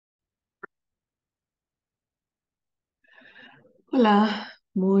Hola,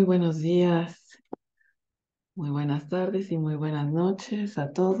 muy buenos días, muy buenas tardes y muy buenas noches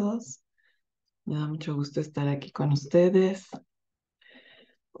a todos. Me da mucho gusto estar aquí con ustedes.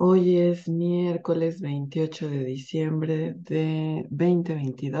 Hoy es miércoles 28 de diciembre de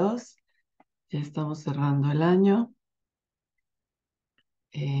 2022. Ya estamos cerrando el año.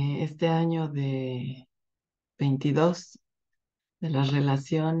 Este año de 22 de las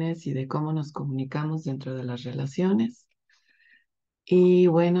relaciones y de cómo nos comunicamos dentro de las relaciones. Y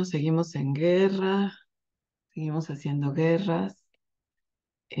bueno, seguimos en guerra, seguimos haciendo guerras.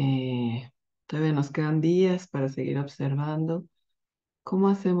 Eh, Todavía nos quedan días para seguir observando cómo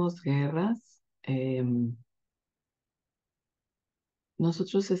hacemos guerras.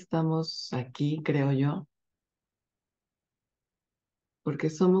 Nosotros estamos aquí, creo yo, porque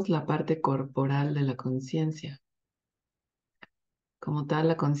somos la parte corporal de la conciencia. Como tal,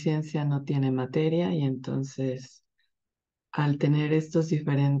 la conciencia no tiene materia y entonces, al tener estos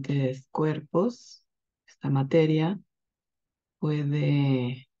diferentes cuerpos, esta materia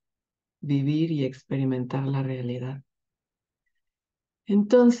puede vivir y experimentar la realidad.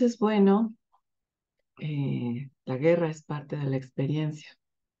 Entonces, bueno, la guerra es parte de la experiencia.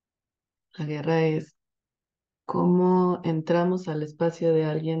 La guerra es cómo entramos al espacio de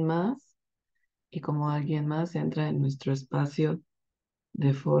alguien más y cómo alguien más entra en nuestro espacio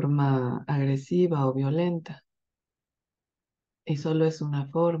de forma agresiva o violenta. Y solo es una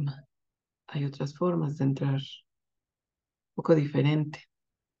forma. Hay otras formas de entrar un poco diferente.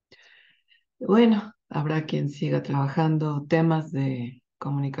 Bueno, habrá quien siga trabajando temas de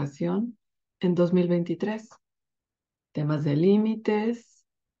comunicación en 2023, temas de límites,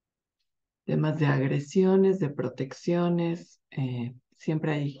 temas de agresiones, de protecciones.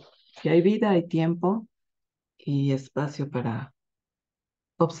 Siempre hay, si hay vida, hay tiempo y espacio para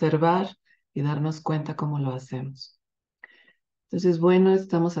observar y darnos cuenta cómo lo hacemos. Entonces, bueno,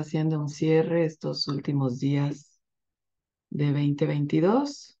 estamos haciendo un cierre estos últimos días de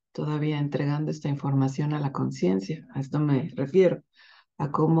 2022, todavía entregando esta información a la conciencia. A esto me refiero,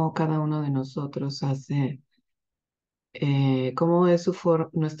 a cómo cada uno de nosotros hace, cómo es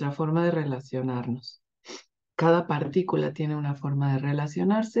nuestra forma de relacionarnos. Cada partícula tiene una forma de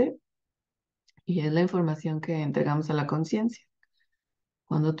relacionarse y es la información que entregamos a la conciencia.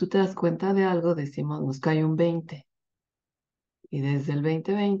 Cuando tú te das cuenta de algo, decimos, nos cae un 20. Y desde el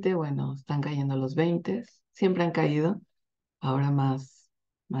 2020, bueno, están cayendo los 20, siempre han caído, ahora más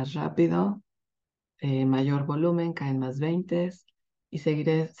rápido, mayor volumen, caen más 20 y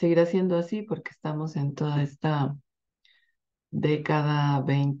seguirá siendo así porque estamos en toda esta década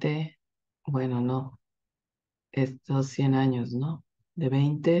 20, bueno, no, estos 100 años, ¿no? De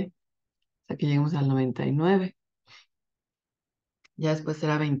 20 hasta que lleguemos al 99, ya después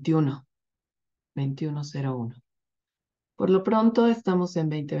será 21, 2101. Por lo pronto estamos en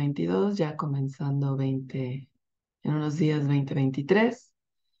 2022, ya comenzando en unos días 2023.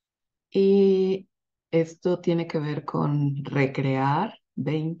 Y esto tiene que ver con recrear,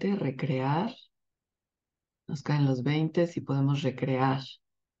 20, recrear. Nos caen los 20 y podemos recrear.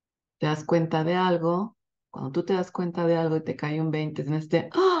 Te das cuenta de algo. Cuando tú te das cuenta de algo y te cae un 20, en este,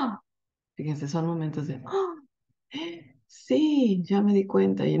 ¡ah! Fíjense, son momentos de, ¡ah! Sí, ya me di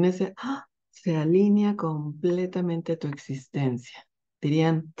cuenta. Y en ese, ¡ah! Se alinea completamente tu existencia.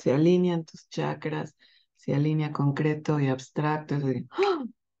 Dirían, se alinean tus chakras, se alinea concreto y abstracto. Es decir, ¡ah!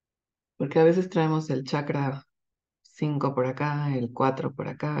 Porque a veces traemos el chakra 5 por acá, el 4 por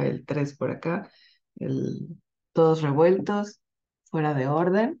acá, el 3 por acá, el, todos revueltos, fuera de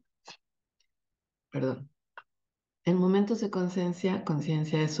orden. Perdón. En momentos de conciencia,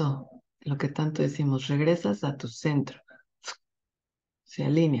 eso, lo que tanto decimos, regresas a tu centro, se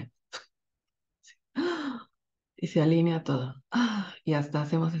alinea ¡ah! Y se alinea todo. ¡Ah! Y hasta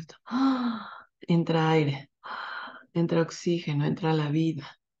hacemos esto. ¡Ah! Entra aire, ¡ah! Entra oxígeno, entra la vida.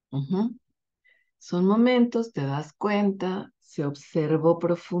 Ujú. Son momentos, te das cuenta, se observó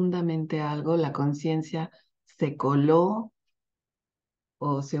profundamente algo, la conciencia se coló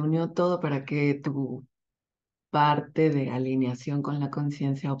o se unió todo para que tu parte de alineación con la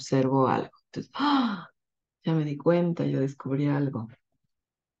conciencia observó algo. Entonces, ¡ah! Ya me di cuenta, yo descubrí algo.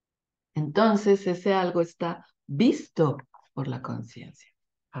 Entonces, ese algo está visto por la conciencia.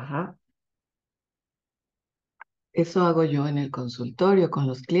 Ajá. Eso hago yo en el consultorio con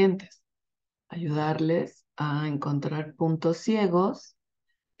los clientes, ayudarles a encontrar puntos ciegos,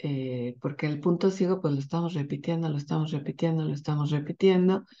 porque el punto ciego pues lo estamos repitiendo, lo estamos repitiendo, lo estamos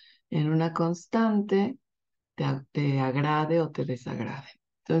repitiendo en una constante, te agrade o te desagrade.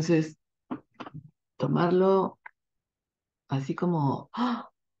 Entonces, tomarlo así como ¡ah!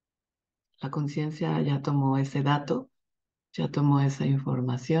 La conciencia ya tomó ese dato ya tomó esa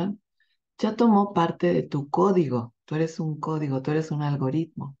información, ya tomó parte de tu código. Tú eres un código, tú eres un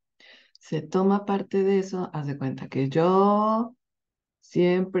algoritmo. Se toma parte de eso, haz de cuenta que yo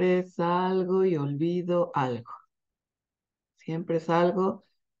siempre salgo y olvido algo. Siempre salgo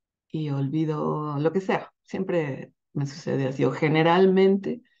y olvido lo que sea. Siempre me sucede así. O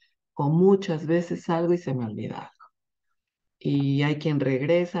generalmente, o muchas veces salgo y se me olvida algo. Y hay quien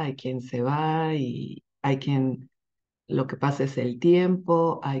regresa, hay quien se va y hay quien lo que pasa es el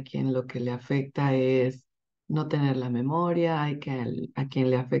tiempo, hay quien lo que le afecta es no tener la memoria, a quien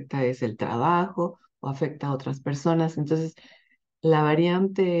le afecta es el trabajo o afecta a otras personas. Entonces, la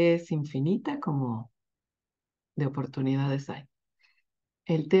variante es infinita como de oportunidades hay.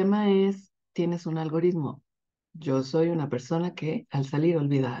 El tema es, tienes un algoritmo. Yo soy una persona que al salir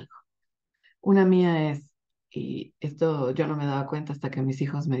olvida algo. Una mía es, y esto yo no me daba cuenta hasta que mis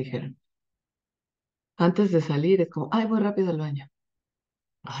hijos me dijeron, antes de salir es como, ay, voy rápido al baño.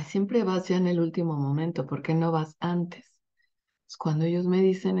 Ay, siempre vas ya en el último momento, ¿por qué no vas antes? Pues cuando ellos me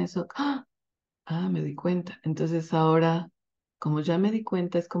dicen eso, me di cuenta. Entonces ahora, como ya me di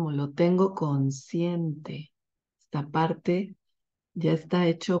cuenta, es como lo tengo consciente. Esta parte ya está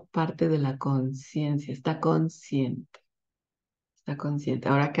hecho parte de la conciencia, está consciente, está consciente.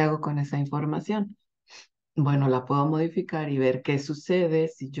 Ahora, ¿qué hago con esa información? Bueno, la puedo modificar y ver qué sucede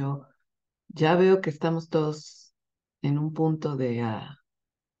si yo ya veo que estamos todos en un punto de,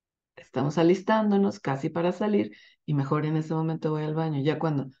 estamos alistándonos casi para salir y mejor en ese momento voy al baño. Ya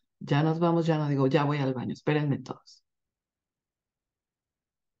cuando ya nos vamos, ya no digo, ya voy al baño, espérenme todos.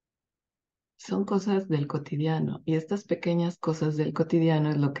 Son cosas del cotidiano y estas pequeñas cosas del cotidiano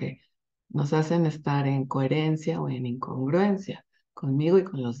es lo que nos hacen estar en coherencia o en incongruencia conmigo y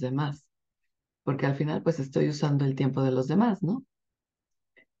con los demás, porque al final pues estoy usando el tiempo de los demás, ¿no?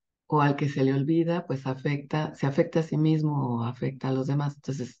 O al que se le olvida, pues se afecta a sí mismo o afecta a los demás.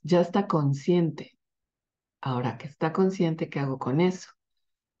 Entonces ya está consciente. Ahora que está consciente, ¿qué hago con eso?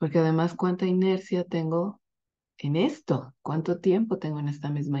 Porque además, ¿cuánta inercia tengo en esto? ¿Cuánto tiempo tengo en esta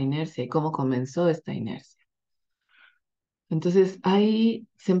misma inercia? ¿Y cómo comenzó esta inercia? Entonces, ahí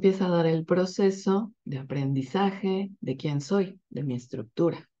se empieza a dar el proceso de aprendizaje de quién soy, de mi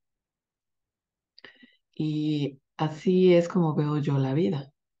estructura. Y así es como veo yo la vida.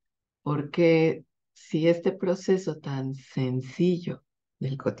 Porque si este proceso tan sencillo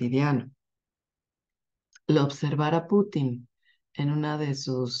del cotidiano lo observara Putin en una de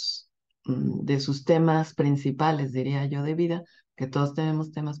sus temas principales, diría yo, de vida, que todos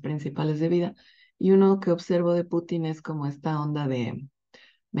tenemos temas principales de vida, y uno que observo de Putin es como esta onda de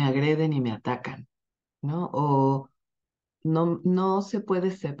me agreden y me atacan, ¿no? O no se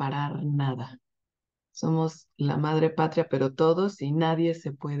puede separar nada. Somos la madre patria, pero todos y nadie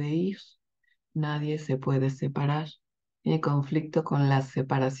se puede ir, nadie se puede separar. Tiene conflicto con la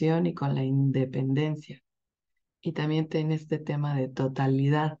separación y con la independencia. Y también tiene este tema de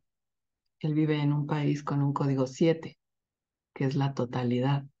totalidad. Él vive en un país con un código 7, que es la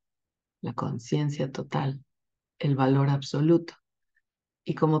totalidad, la conciencia total, el valor absoluto.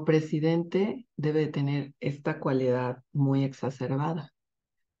 Y como presidente debe tener esta cualidad muy exacerbada.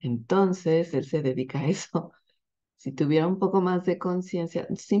 Entonces, él se dedica a eso. Si tuviera un poco más de conciencia,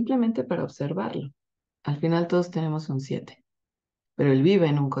 simplemente para observarlo. Al final todos tenemos un 7, pero él vive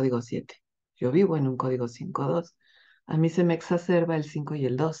en un código 7. Yo vivo en un código 5-2. A mí se me exacerba el 5 y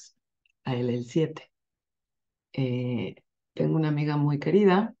el 2, a él el 7. Eh, Tengo una amiga muy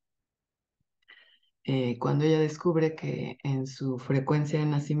querida, cuando ella descubre que en su frecuencia de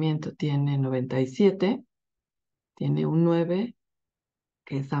nacimiento tiene 97, tiene un 9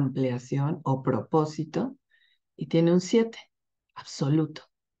 que es ampliación o propósito, y tiene un 7 absoluto.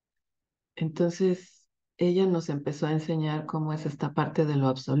 Entonces, ella nos empezó a enseñar cómo es esta parte de lo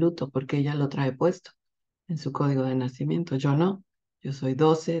absoluto, porque ella lo trae puesto en su código de nacimiento. Yo no, yo soy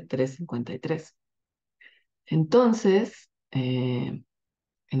 12-353. Entonces, en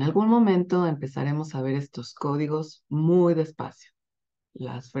algún momento empezaremos a ver estos códigos muy despacio,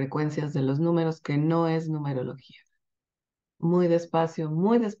 las frecuencias de los números, que no es numerología. Muy despacio,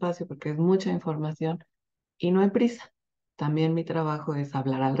 porque es mucha información y no hay prisa. También mi trabajo es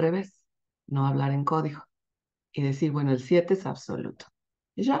hablar al revés, no hablar en código y decir, bueno, el 7 es absoluto.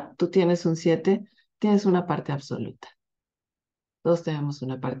 Y ya, tú tienes un 7, tienes una parte absoluta. Todos tenemos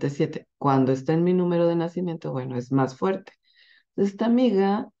una parte 7. Cuando está en mi número de nacimiento, bueno, es más fuerte. Esta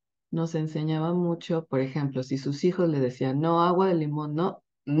amiga nos enseñaba mucho, por ejemplo, si sus hijos le decían, no, agua de limón, no,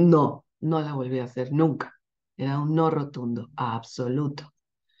 no la volví a hacer nunca. Era un no rotundo, absoluto.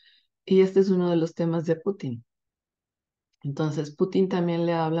 Y este es uno de los temas de Putin. Entonces, Putin también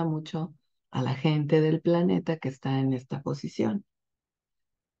le habla mucho a la gente del planeta que está en esta posición.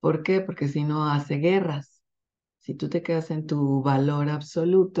 ¿Por qué? Porque si no hace guerras. Si tú te quedas en tu valor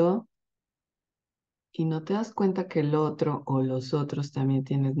absoluto y no te das cuenta que el otro o los otros también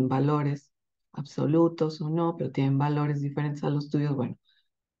tienen valores absolutos o no, pero tienen valores diferentes a los tuyos, bueno,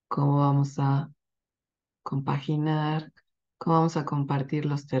 ¿cómo vamos a compaginar? ¿Cómo vamos a compartir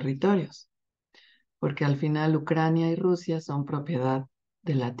los territorios? Porque al final Ucrania y Rusia son propiedad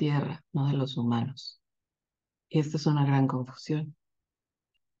de la tierra, no de los humanos. Y esta es una gran confusión.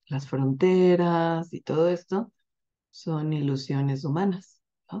 Las fronteras y todo esto son ilusiones humanas,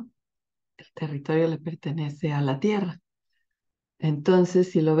 ¿no? El territorio le pertenece a la tierra.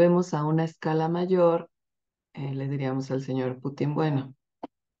 Entonces, si lo vemos a una escala mayor, le diríamos al señor Putin, bueno,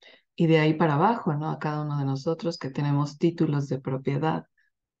 y de ahí para abajo, ¿no? A cada uno de nosotros que tenemos títulos de propiedad,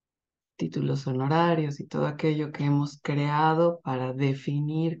 títulos honorarios y todo aquello que hemos creado para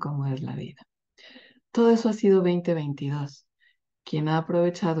definir cómo es la vida. Todo eso ha sido 2022. Quien ha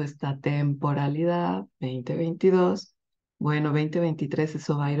aprovechado esta temporalidad 2022, bueno, 2023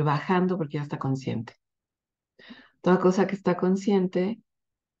 eso va a ir bajando porque ya está consciente. Toda cosa que está consciente,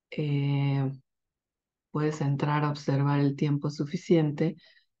 eh, puedes entrar a observar el tiempo suficiente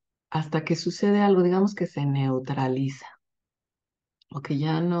hasta que sucede algo, digamos que se neutraliza, o que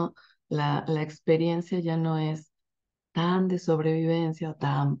ya no, la experiencia ya no es tan de sobrevivencia o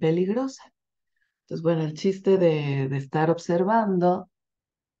tan peligrosa. Entonces, bueno, el chiste de estar observando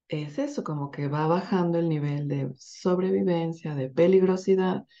es eso, como que va bajando el nivel de sobrevivencia, de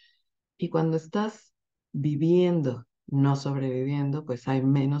peligrosidad, y cuando estás viviendo, no sobreviviendo, pues hay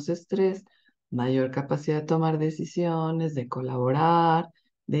menos estrés, mayor capacidad de tomar decisiones, de colaborar,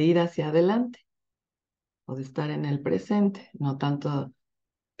 de ir hacia adelante o de estar en el presente, no tanto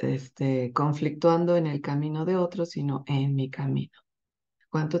conflictuando en el camino de otro, sino en mi camino.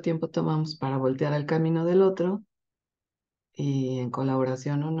 ¿Cuánto tiempo tomamos para voltear al camino del otro y en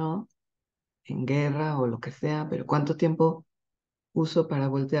colaboración o no, en guerra o lo que sea, pero cuánto tiempo uso para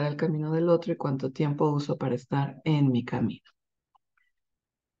voltear al camino del otro y cuánto tiempo uso para estar en mi camino?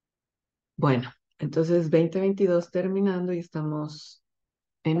 Bueno, entonces 2022 terminando y estamos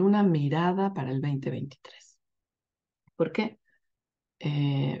en una mirada para el 2023. ¿Por qué?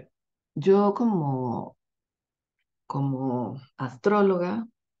 Eh, yo como astróloga,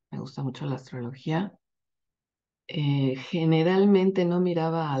 me gusta mucho la astrología, generalmente no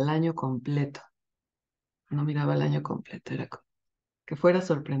miraba al año completo, no miraba al año completo, era como que fuera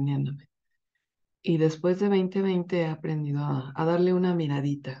sorprendiéndome. Y después de 2020 he aprendido a darle una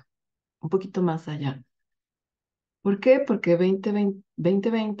miradita, un poquito más allá. ¿Por qué? Porque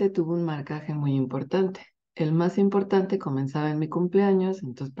 2020 tuvo un marcaje muy importante. El más importante comenzaba en mi cumpleaños,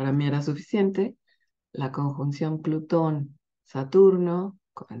 entonces para mí era suficiente. La conjunción Plutón-Saturno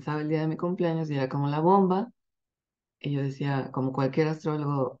comenzaba el día de mi cumpleaños y era como la bomba. Y yo decía, como cualquier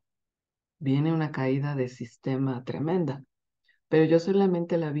astrólogo, viene una caída de sistema tremenda. Pero yo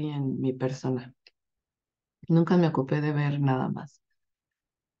solamente la vi en mi persona. Nunca me ocupé de ver nada más.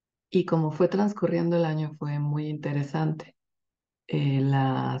 Y como fue transcurriendo el año, fue muy interesante.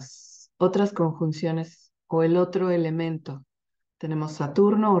 Las otras conjunciones o el otro elemento. Tenemos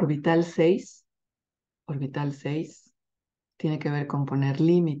Saturno, orbital 6. Orbital 6 tiene que ver con poner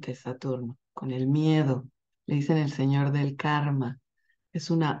límites, Saturno, con el miedo. Le dicen el señor del karma. Es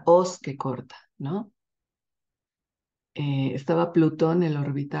una hoz que corta, ¿no? Estaba Plutón, el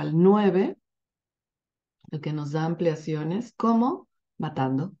orbital 9, el que nos da ampliaciones, como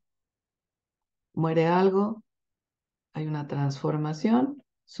matando. Muere algo, hay una transformación,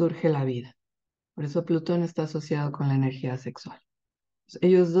 surge la vida. Por eso Plutón está asociado con la energía sexual.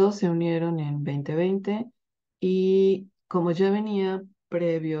 Ellos dos se unieron en 2020 y como ya venía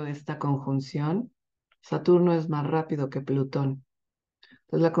previo esta conjunción, Saturno es más rápido que Plutón.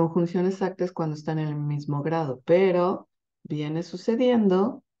 Entonces la conjunción exacta es cuando están en el mismo grado, pero viene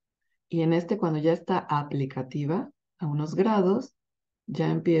sucediendo y en este cuando ya está aplicativa a unos grados, ya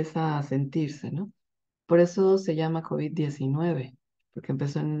empieza a sentirse, ¿no? Por eso se llama COVID-19, porque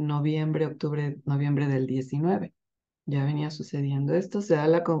empezó en noviembre, octubre, noviembre del 19. Ya venía sucediendo esto, se da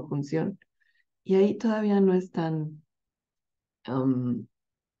la conjunción y ahí todavía no es um,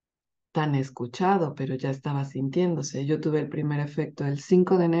 tan escuchado, pero ya estaba sintiéndose. Yo tuve el primer efecto el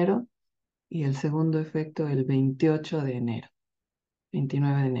 5 de enero y el segundo efecto el 28 de enero,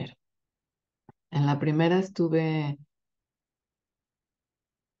 29 de enero. En la primera estuve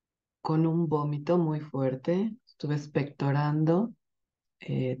con un vómito muy fuerte, estuve expectorando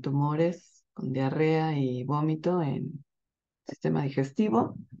tumores con diarrea y vómito en sistema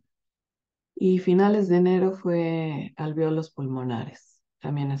digestivo. Y finales de enero fue alvéolos pulmonares.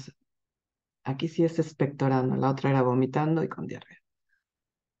 También es Aquí sí es expectorando, la otra era vomitando y con diarrea.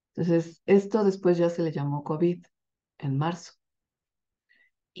 Entonces, esto después ya se le llamó COVID en marzo.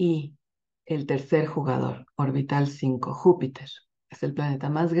 Y el tercer jugador, orbital 5, Júpiter, es el planeta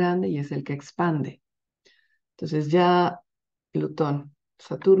más grande y es el que expande. Entonces ya Plutón,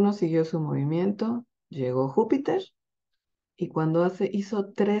 Saturno siguió su movimiento, llegó Júpiter y cuando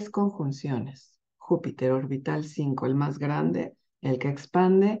hizo tres conjunciones, Júpiter orbital 5, el más grande, el que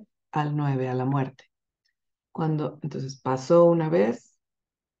expande, al 9, a la muerte. Entonces pasó una vez,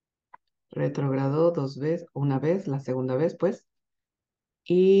 retrogradó dos veces, una vez, la segunda vez, pues,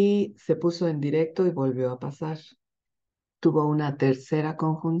 y se puso en directo y volvió a pasar. Tuvo una tercera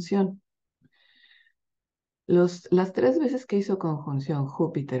conjunción. Las tres veces que hizo conjunción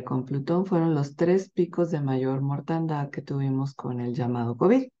Júpiter con Plutón fueron los tres picos de mayor mortandad que tuvimos con el llamado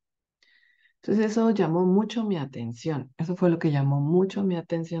COVID. Entonces eso llamó mucho mi atención. Eso fue lo que llamó mucho mi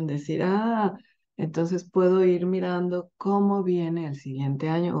atención, decir, entonces puedo ir mirando cómo viene el siguiente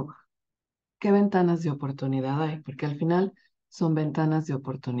año o qué ventanas de oportunidad hay, porque al final son ventanas de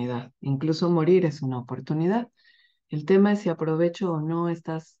oportunidad. Incluso morir es una oportunidad. El tema es si aprovecho o no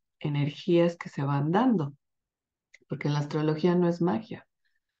estas energías que se van dando, porque la astrología no es magia,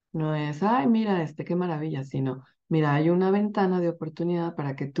 no es, ay, mira, qué maravilla, sino, mira, hay una ventana de oportunidad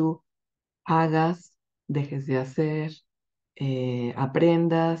para que tú hagas, dejes de hacer,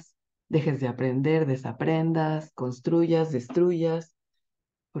 aprendas, dejes de aprender, desaprendas, construyas, destruyas,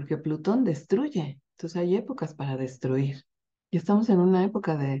 porque Plutón destruye, entonces hay épocas para destruir. Y estamos en una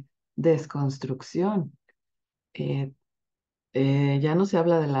época de desconstrucción. Eh, ya no se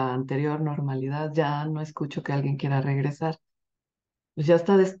habla de la anterior normalidad, ya no escucho que alguien quiera regresar. Pues ya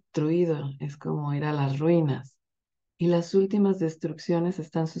está destruido, es como ir a las ruinas. Y las últimas destrucciones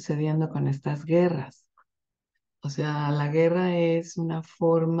están sucediendo con estas guerras. O sea, la guerra es una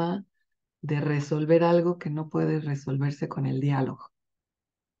forma de resolver algo que no puede resolverse con el diálogo.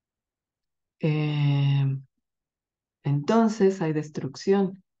 Eh, entonces hay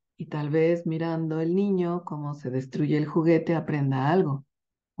destrucción y tal vez mirando el niño cómo se destruye el juguete aprenda algo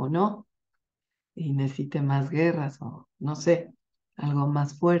o no y necesite más guerras o no sé, algo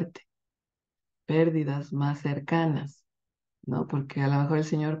más fuerte, pérdidas más cercanas, ¿no? Porque a lo mejor el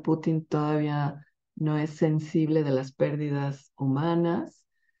señor Putin todavía no es sensible de las pérdidas humanas,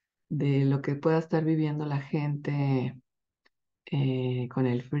 de lo que pueda estar viviendo la gente con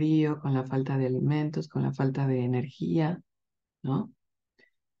el frío, con la falta de alimentos, con la falta de energía, ¿no?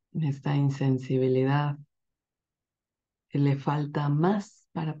 Esta insensibilidad, le falta más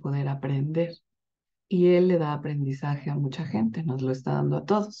para poder aprender. Y él le da aprendizaje a mucha gente, nos lo está dando a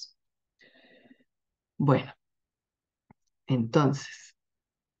todos. Bueno, entonces,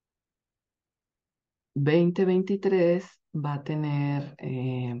 2023 va a tener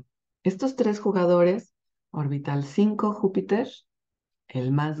estos tres jugadores, Orbital 5 Júpiter,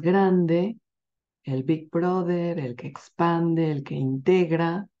 el más grande, el Big Brother, el que expande, el que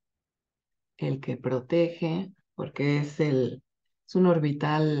integra, el que protege, porque es un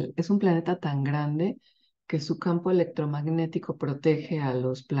orbital, es un planeta tan grande que su campo electromagnético protege a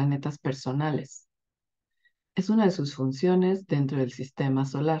los planetas personales. Es una de sus funciones dentro del sistema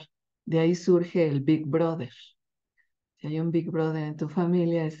solar. De ahí surge el Big Brother. Si hay un Big Brother en tu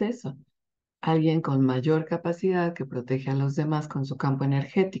familia, es eso. Alguien con mayor capacidad que protege a los demás con su campo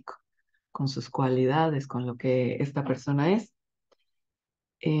energético, con sus cualidades, con lo que esta persona es.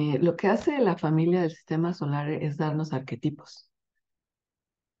 Lo que hace la familia del sistema solar es darnos arquetipos.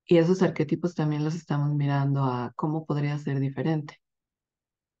 Y esos arquetipos también los estamos mirando a cómo podría ser diferente.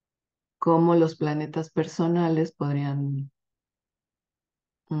 Cómo los planetas personales podrían...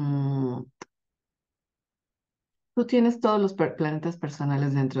 mm, tú tienes todos los planetas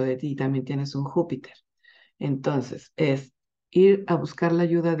personales dentro de ti y también tienes un Júpiter. Entonces, es ir a buscar la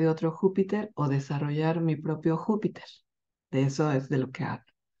ayuda de otro Júpiter o desarrollar mi propio Júpiter. De eso es de lo que hablo.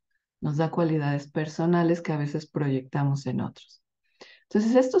 Nos da cualidades personales que a veces proyectamos en otros.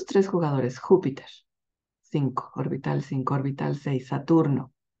 Entonces, estos tres jugadores, Júpiter, 5, orbital 6,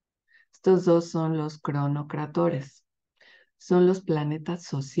 Saturno, estos dos son los cronocratores, son los planetas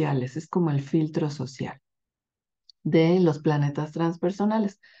sociales, es como el filtro social de los planetas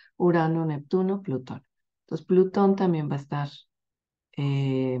transpersonales, Urano, Neptuno, Plutón. Entonces, Plutón también va a estar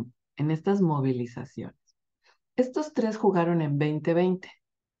en estas movilizaciones. Estos tres jugaron en 2020.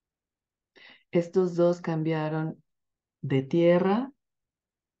 Estos dos cambiaron de tierra,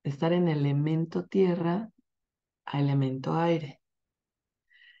 de estar en elemento tierra a elemento aire.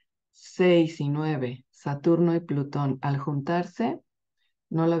 6 y 9, Saturno y Plutón, al juntarse,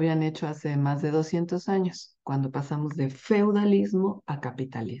 no lo habían hecho hace más de 200 años, cuando pasamos de feudalismo a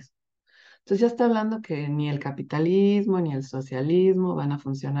capitalismo. Entonces ya está hablando que ni el capitalismo ni el socialismo van a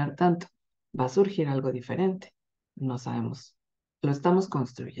funcionar tanto. Va a surgir algo diferente. No sabemos. Lo estamos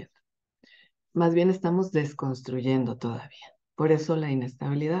construyendo. Más bien estamos desconstruyendo todavía. Por eso la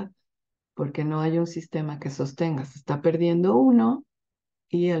inestabilidad, porque no hay un sistema que sostenga. Se está perdiendo uno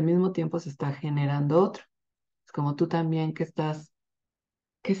y al mismo tiempo se está generando otro. Es como tú también que estás,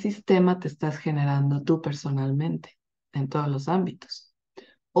 ¿qué sistema te estás generando tú personalmente en todos los ámbitos?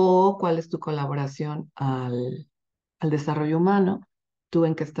 ¿O cuál es tu colaboración al desarrollo humano? ¿Tú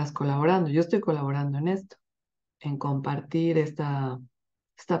en qué estás colaborando? Yo estoy colaborando en esto, en compartir esta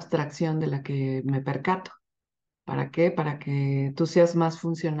abstracción de la que me percato. ¿Para qué? Para que tú seas más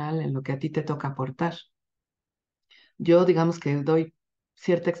funcional en lo que a ti te toca aportar. Yo digamos que doy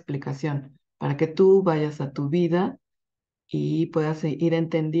cierta explicación para que tú vayas a tu vida y puedas ir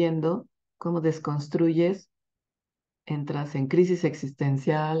entendiendo cómo desconstruyes, entras en crisis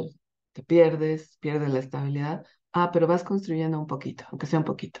existencial, te pierdes la estabilidad. Ah, pero vas construyendo un poquito, aunque sea un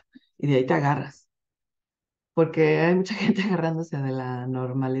poquito, y de ahí te agarras, porque hay mucha gente agarrándose de la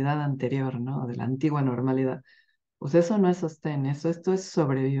normalidad anterior, ¿no? De la antigua normalidad. Pues eso no es sostén, esto es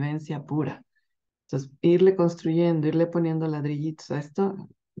sobrevivencia pura. Entonces, irle construyendo, irle poniendo ladrillitos a esto,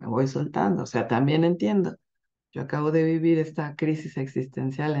 me voy soltando. O sea, también entiendo. Yo acabo de vivir esta crisis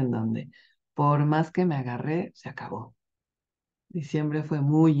existencial en donde, por más que me agarré, se acabó. Diciembre fue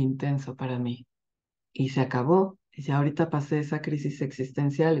muy intenso para mí y se acabó. Y ya ahorita pasé esa crisis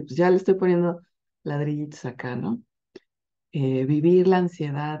existencial y pues ya le estoy poniendo ladrillitos acá, ¿no? Vivir la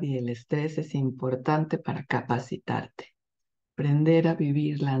ansiedad y el estrés es importante para capacitarte. Aprender a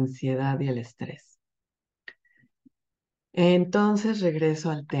vivir la ansiedad y el estrés. Entonces regreso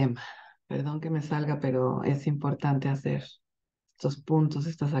al tema. Perdón que me salga, pero es importante hacer estos puntos,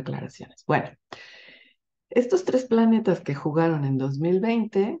 estas aclaraciones. Bueno, estos tres planetas que jugaron en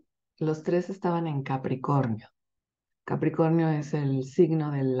 2020, los tres estaban en Capricornio. Capricornio es el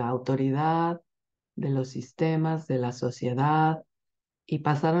signo de la autoridad, de los sistemas, de la sociedad, y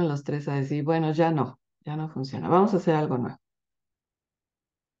pasaron los tres a decir, bueno, ya no funciona, vamos a hacer algo nuevo.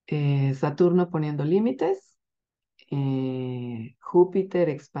 Saturno poniendo límites, Júpiter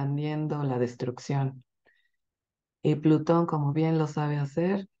expandiendo la destrucción y Plutón, como bien lo sabe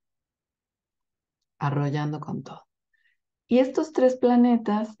hacer, arrollando con todo. Y estos tres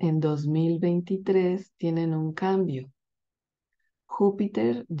planetas en 2023 tienen un cambio.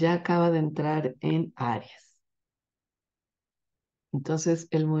 Júpiter ya acaba de entrar en Aries, entonces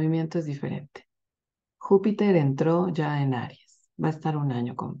el movimiento es diferente. Júpiter entró ya en Aries, va a estar un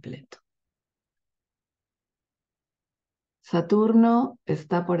año completo. Saturno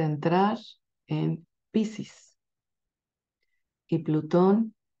está por entrar en Piscis y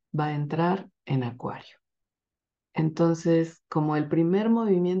Plutón va a entrar en Acuario. Entonces, como el primer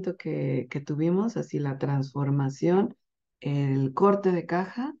movimiento que tuvimos, así la transformación, el corte de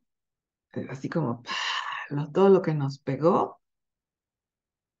caja, así como ¡pah! Todo lo que nos pegó,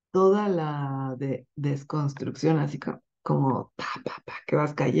 toda la desconstrucción, así como pa, pa, pa, que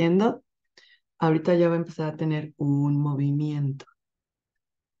vas cayendo, ahorita ya va a empezar a tener un movimiento.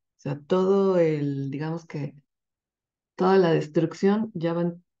 O sea, todo digamos que toda la destrucción, ya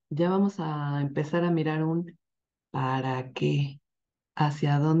vamos a empezar a mirar un para qué,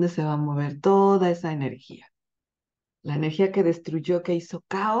 hacia dónde se va a mover toda esa energía. La energía que destruyó, que hizo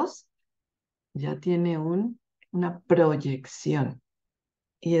caos, ya tiene una proyección.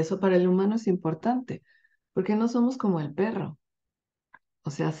 Y eso para el humano es importante, porque no somos como el perro. O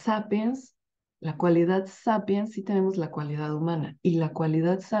sea, sapiens, la cualidad sapiens, sí tenemos la cualidad humana. Y la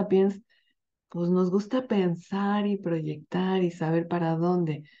cualidad sapiens, pues nos gusta pensar y proyectar y saber para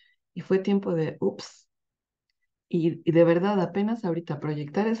dónde. Y fue tiempo de, ups. Y de verdad, apenas ahorita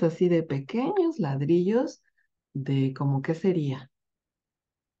proyectar es así de pequeños ladrillos de como qué sería,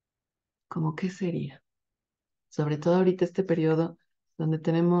 como qué sería. Sobre todo ahorita este periodo donde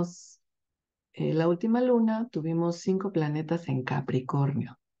tenemos la última luna, tuvimos 5 planetas en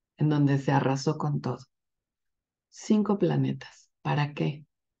Capricornio, en donde se arrasó con todo. 5 planetas. ¿Para qué?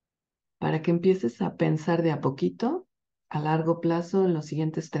 Para que empieces a pensar de a poquito, a largo plazo, en los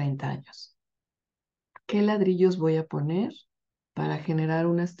siguientes 30 años. ¿Qué ladrillos voy a poner para generar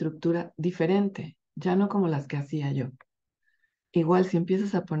una estructura diferente? Ya no como las que hacía yo. Igual si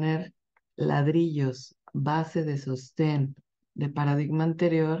empiezas a poner ladrillos, base de sostén, de paradigma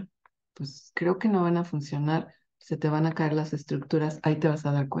anterior, pues creo que no van a funcionar, se te van a caer las estructuras, ahí te vas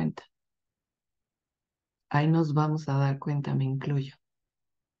a dar cuenta. Ahí nos vamos a dar cuenta, me incluyo.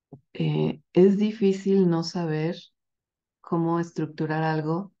 Es difícil no saber cómo estructurar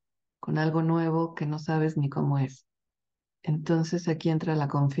algo con algo nuevo que no sabes ni cómo es. Entonces aquí entra la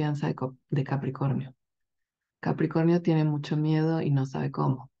confianza de Capricornio. Capricornio tiene mucho miedo y no sabe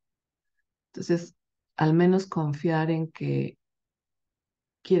cómo. Entonces, al menos confiar en que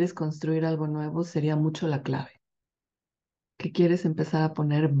quieres construir algo nuevo sería mucho la clave, que quieres empezar a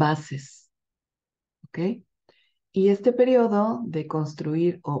poner bases, ¿ok? Y este periodo de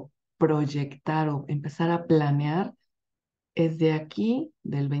construir o proyectar o empezar a planear es de aquí,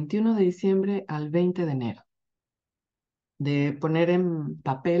 del 21 de diciembre al 20 de enero, de poner en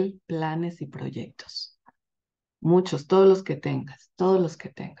papel planes y proyectos. Muchos, todos los que tengas.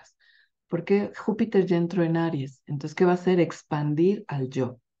 Porque Júpiter ya entró en Aries, entonces, ¿qué va a hacer? Expandir al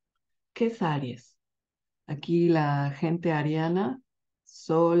yo. ¿Qué es Aries? Aquí la gente ariana,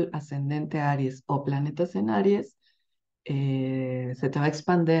 Sol, ascendente Aries o planetas en Aries, se te va a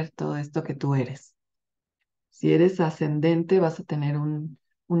expander todo esto que tú eres. Si eres ascendente, vas a tener un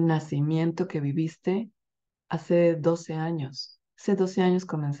nacimiento que viviste hace 12 años. Hace 12 años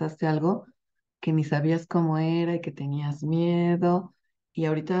comenzaste algo que ni sabías cómo era y que tenías miedo. Y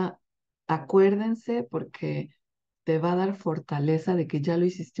ahorita acuérdense porque te va a dar fortaleza de que ya lo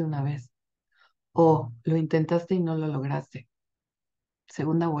hiciste una vez o lo intentaste y no lo lograste.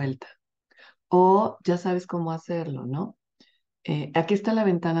 Segunda vuelta. O ya sabes cómo hacerlo, ¿no? Aquí está la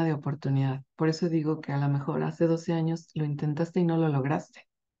ventana de oportunidad. Por eso digo que a lo mejor hace 12 años lo intentaste y no lo lograste.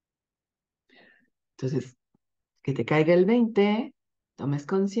 Entonces, que te caiga el 20, tomes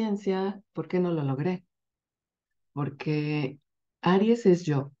conciencia, ¿por qué no lo logré? Porque Aries es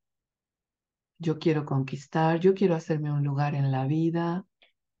yo. Yo quiero conquistar, yo quiero hacerme un lugar en la vida,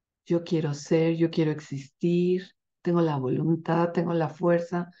 yo quiero ser, yo quiero existir, tengo la voluntad, tengo la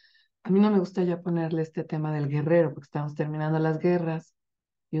fuerza. A mí no me gusta ya ponerle este tema del guerrero, porque estamos terminando las guerras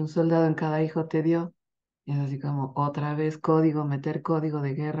y un soldado en cada hijo te dio. Y es así como otra vez código, meter código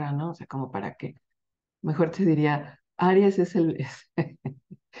de guerra, ¿no? O sea, como para qué. Mejor te diría, Aries es el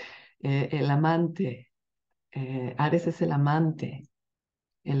amante, Aries es el amante,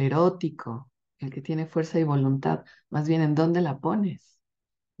 el erótico, el que tiene fuerza y voluntad. Más bien, ¿en dónde la pones?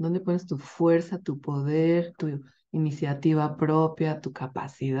 ¿Dónde pones tu fuerza, tu poder, tu iniciativa propia, tu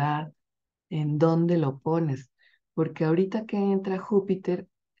capacidad? ¿En dónde lo pones? Porque ahorita que entra Júpiter,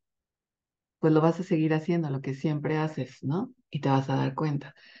 pues lo vas a seguir haciendo, lo que siempre haces, ¿no? Y te vas a dar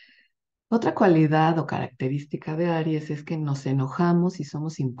cuenta. Otra cualidad o característica de Aries es que nos enojamos y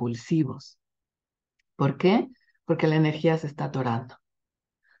somos impulsivos. ¿Por qué? Porque la energía se está atorando.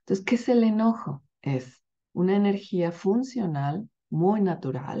 Entonces, ¿qué es el enojo? Es una energía funcional, muy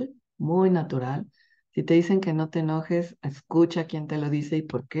natural, muy natural. Si te dicen que no te enojes, escucha quién te lo dice y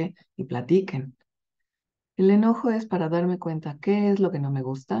por qué, y platiquen. El enojo es para darme cuenta qué es lo que no me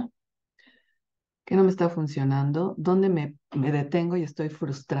gusta, qué no me está funcionando, dónde me detengo y estoy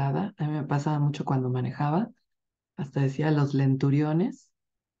frustrada. A mí me pasaba mucho cuando manejaba, hasta decía los lenturiones,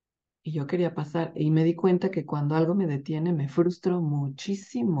 y yo quería pasar, y me di cuenta que cuando algo me detiene, me frustro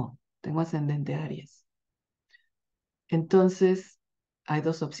muchísimo. Tengo ascendente Aries. Entonces, hay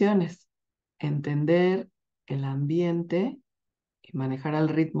dos opciones: entender el ambiente y manejar al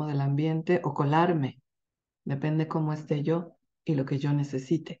ritmo del ambiente o colarme, depende cómo esté yo y lo que yo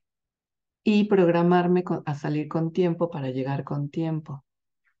necesite. Y programarme a salir con tiempo para llegar con tiempo,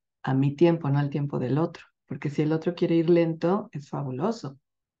 a mi tiempo, no al tiempo del otro, porque si el otro quiere ir lento, es fabuloso.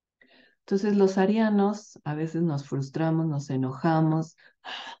 Entonces, los arianos a veces nos frustramos, nos enojamos,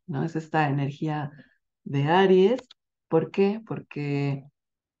 ¿no? Es esta energía de Aries. ¿Por qué? Porque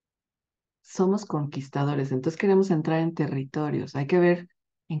somos conquistadores, entonces queremos entrar en territorios. Hay que ver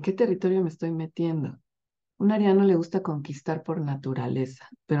en qué territorio me estoy metiendo. Un ariano le gusta conquistar por naturaleza,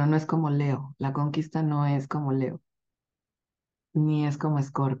 pero no es como Leo. La conquista no es como Leo, ni es como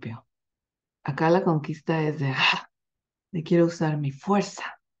Escorpio. Acá la conquista es de quiero usar mi fuerza.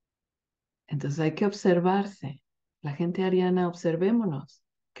 Entonces hay que observarse. La gente ariana, observémonos.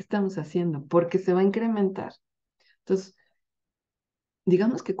 ¿Qué estamos haciendo? Porque se va a incrementar. Entonces,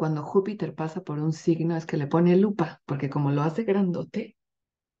 digamos que cuando Júpiter pasa por un signo es que le pone lupa, porque como lo hace grandote,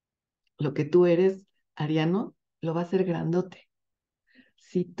 lo que tú eres, Ariano, lo va a hacer grandote.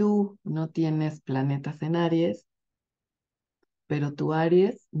 Si tú no tienes planetas en Aries, pero tu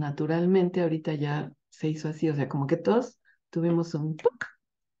Aries naturalmente ahorita ya se hizo así, o sea, como que todos tuvimos un ¡tuc!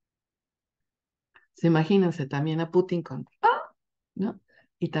 Se imagínense también a Putin con ¡ah! ¿No?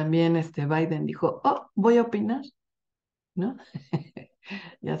 Y también Biden dijo, oh, voy a opinar, ¿no?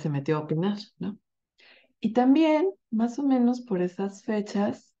 Ya se metió a opinar, ¿no? Y también, más o menos por esas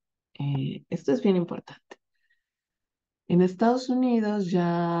fechas, esto es bien importante. En Estados Unidos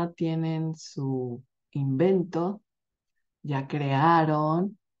ya tienen su invento, ya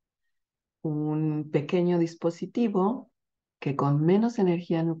crearon un pequeño dispositivo que con menos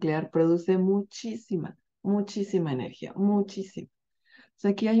energía nuclear produce muchísima, muchísima energía, muchísima. O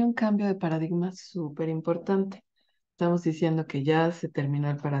sea, aquí hay un cambio de paradigma súper importante. Estamos diciendo que ya se terminó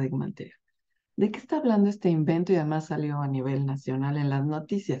el paradigma anterior. ¿De qué está hablando este invento? Y además salió a nivel nacional en las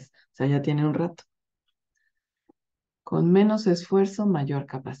noticias. O sea, ya tiene un rato. Con menos esfuerzo, mayor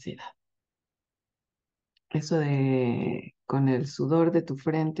capacidad. Eso de con el sudor de tu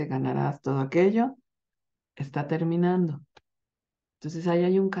frente ganarás todo aquello, está terminando. Entonces ahí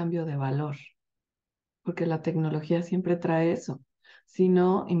hay un cambio de valor, porque la tecnología siempre trae eso. Si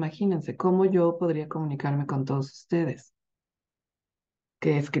no, imagínense cómo yo podría comunicarme con todos ustedes.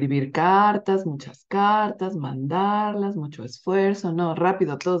 Que escribir cartas, muchas cartas, mandarlas, mucho esfuerzo, no,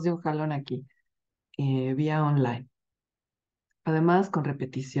 rápido, todos de un jalón aquí, vía online. Además, con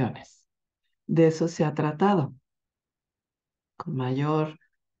repeticiones. De eso se ha tratado, con mayor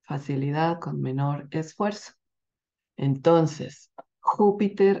facilidad, con menor esfuerzo. Entonces,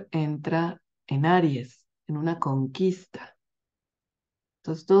 Júpiter entra en Aries, en una conquista.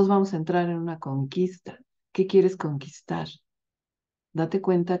 Entonces, todos vamos a entrar en una conquista. ¿Qué quieres conquistar? Date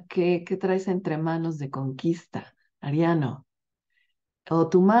cuenta qué traes entre manos de conquista, Ariano. O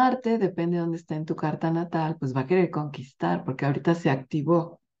tu Marte, depende de dónde esté en tu carta natal, pues va a querer conquistar, porque ahorita se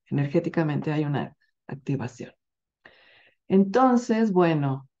activó. Energéticamente hay una activación. Entonces,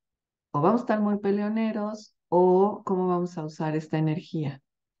 bueno, o vamos a estar muy peleoneros o cómo vamos a usar esta energía.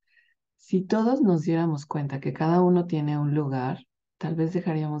 Si todos nos diéramos cuenta que cada uno tiene un lugar, tal vez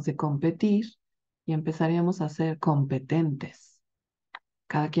dejaríamos de competir y empezaríamos a ser competentes,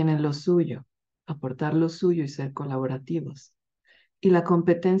 cada quien en lo suyo, aportar lo suyo y ser colaborativos. Y la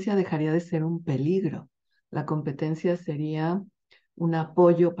competencia dejaría de ser un peligro. La competencia sería un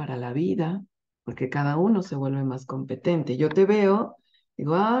apoyo para la vida, porque cada uno se vuelve más competente. Yo te veo,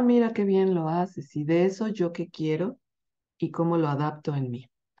 digo, ah, mira qué bien lo haces, y de eso yo qué quiero y cómo lo adapto en mí.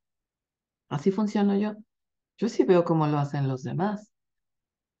 Así funciono yo. Yo sí veo cómo lo hacen los demás.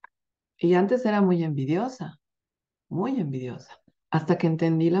 Y antes era muy envidiosa, hasta que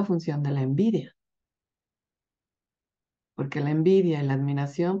entendí la función de la envidia, porque la envidia y la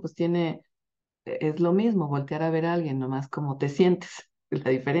admiración, pues es lo mismo, voltear a ver a alguien, nomás como te sientes, es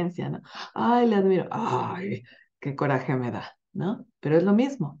la diferencia, ¿no? Ay, le admiro, ay, qué coraje me da, ¿no? Pero es lo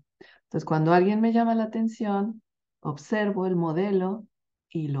mismo. Entonces, cuando alguien me llama la atención, observo el modelo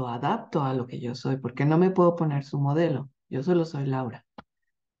y lo adapto a lo que yo soy, porque no me puedo poner su modelo, yo solo soy Laura.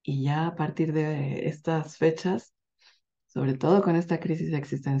 Y ya a partir de estas fechas, sobre todo con esta crisis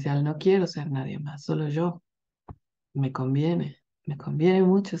existencial, no quiero ser nadie más, solo yo. Me conviene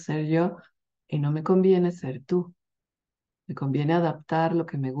mucho ser yo y no me conviene ser tú. Me conviene adaptar lo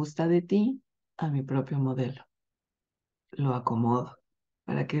que me gusta de ti a mi propio modelo. Lo acomodo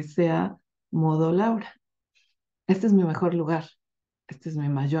para que sea modo Laura. Este es mi mejor lugar. Este es mi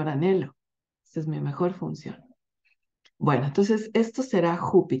mayor anhelo. Esta es mi mejor función. Bueno, entonces esto será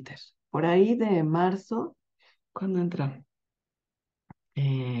Júpiter. Por ahí de marzo, ¿cuándo entra?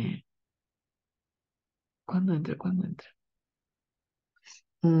 Eh, ¿Cuándo entra? ¿Cuándo entra?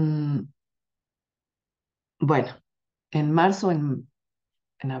 Mm, bueno, en marzo, en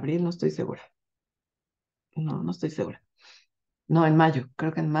abril, no estoy segura. No, no estoy segura. No, en mayo.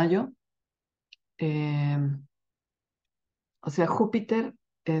 Creo que en mayo. eh, O sea, Júpiter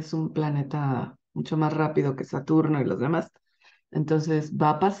es un planeta mucho más rápido que Saturno y los demás. Entonces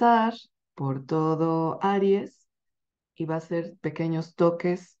va a pasar por todo Aries y va a hacer pequeños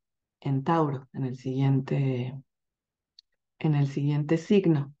toques en Tauro, en el siguiente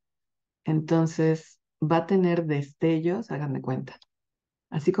signo. Entonces va a tener destellos, hagan de cuenta.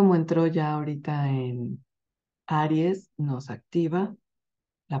 Así como entró ya ahorita en Aries, nos activa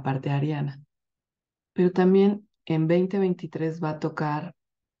la parte ariana. Pero también en 2023 va a tocar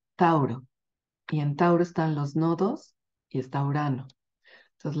Tauro. Y en Tauro están los nodos y está Urano.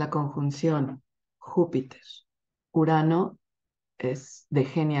 Entonces la conjunción Júpiter, Urano es de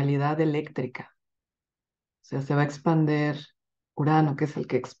genialidad eléctrica. O sea, se va a expander Urano, que es el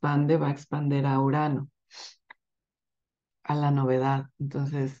que expande, va a expander a Urano, a la novedad.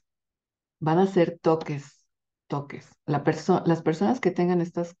 Entonces van a ser toques, toques. Las personas que tengan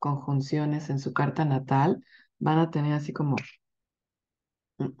estas conjunciones en su carta natal van a tener así como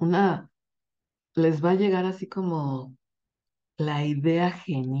una, les va a llegar así como la idea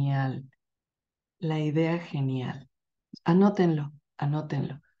genial. La idea genial. Anótenlo,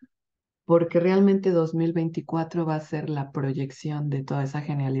 anótenlo, porque realmente 2024 va a ser la proyección de toda esa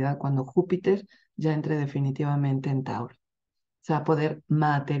genialidad cuando Júpiter ya entre definitivamente en Tauro. Se va a poder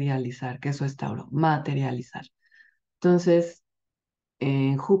materializar, que eso es Tauro, materializar. Entonces,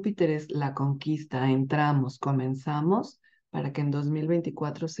 Júpiter es la conquista, entramos, comenzamos, para que en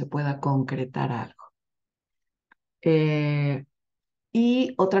 2024 se pueda concretar algo. Eh,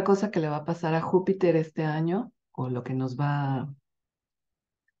 y otra cosa que le va a pasar a Júpiter este año, o lo que nos va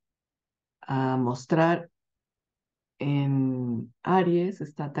a mostrar en Aries,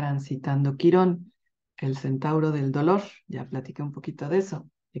 está transitando Quirón, el centauro del dolor. Ya platiqué un poquito de eso,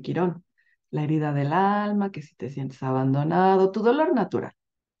 de Quirón. La herida del alma, que si te sientes abandonado, tu dolor natural.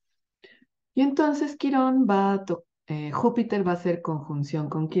 Y entonces Quirón Júpiter va a hacer conjunción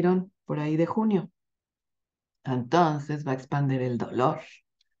con Quirón por ahí de junio. Entonces va a expandir el dolor.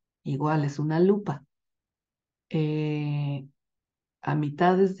 Igual es una lupa. Eh, a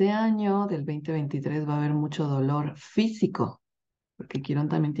mitades de año del 2023 va a haber mucho dolor físico, porque Quirón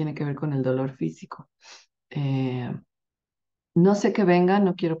también tiene que ver con el dolor físico. Eh, no sé qué venga,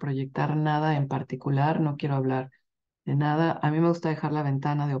 no quiero proyectar nada en particular, no quiero hablar de nada. A mí me gusta dejar la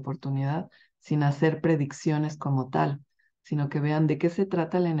ventana de oportunidad sin hacer predicciones como tal, sino que vean de qué se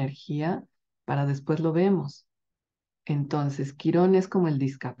trata la energía para después lo vemos. Entonces, Quirón es como el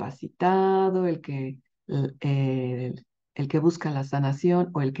discapacitado, el que busca la sanación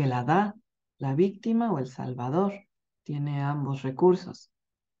o el que la da, la víctima o el salvador. Tiene ambos recursos.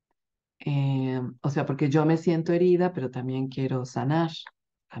 O sea, porque yo me siento herida, pero también quiero sanar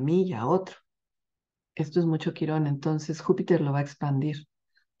a mí y a otro. Esto es mucho Quirón, entonces Júpiter lo va a expandir.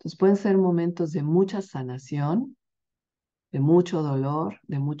 Entonces pueden ser momentos de mucha sanación, de mucho dolor,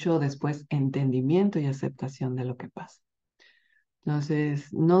 de mucho después entendimiento y aceptación de lo que pasa.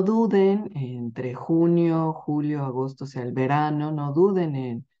 Entonces, no duden entre junio, julio, agosto, o sea, el verano, no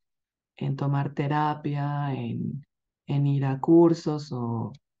duden en tomar terapia, en ir a cursos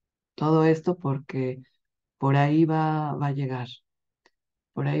o todo esto, porque por ahí va a llegar.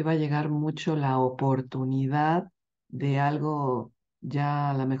 Por ahí va a llegar mucho la oportunidad de algo ya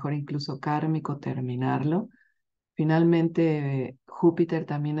a lo mejor incluso kármico terminarlo. Finalmente, Júpiter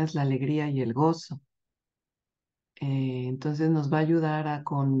también es la alegría y el gozo. Entonces nos va a ayudar a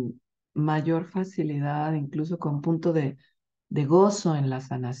con mayor facilidad, incluso con punto de gozo en la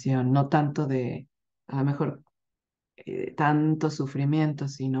sanación, no tanto de, a lo mejor, tanto sufrimiento,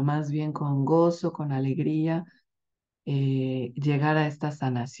 sino más bien con gozo, con alegría, llegar a esta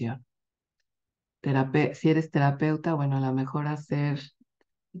sanación. Si eres terapeuta, bueno, a lo mejor hacer,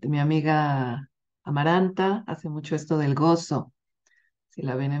 mi amiga Amaranta hace mucho esto del gozo. Si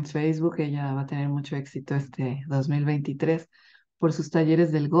la ven en Facebook, ella va a tener mucho éxito este 2023 por sus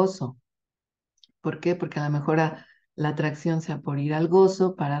talleres del gozo. ¿Por qué? Porque a lo mejor la atracción sea por ir al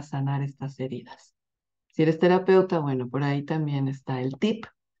gozo para sanar estas heridas. Si eres terapeuta, bueno, por ahí también está el tip.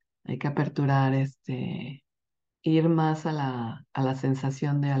 Hay que aperturar ir más a la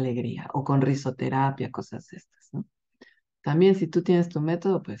sensación de alegría o con risoterapia, cosas de estas, ¿no? También si tú tienes tu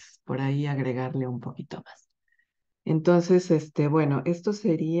método, pues por ahí agregarle un poquito más. Entonces, bueno, esto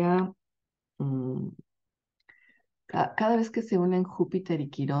sería mm, cada vez que se unen Júpiter y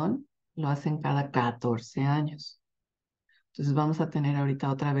Quirón, lo hacen cada 14 años. Entonces vamos a tener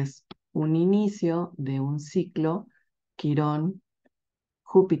ahorita otra vez un inicio de un ciclo Quirón,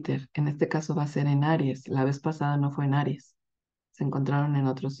 Júpiter. En este caso va a ser en Aries. La vez pasada no fue en Aries. Se encontraron en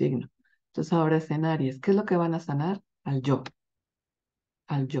otro signo. Entonces ahora es en Aries. ¿Qué es lo que van a sanar? Al yo,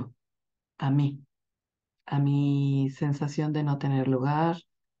 a mi sensación de no tener lugar.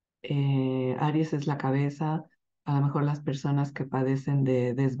 Aries es la cabeza, a lo mejor las personas que padecen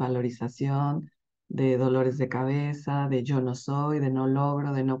de desvalorización, de dolores de cabeza, de yo no soy, de no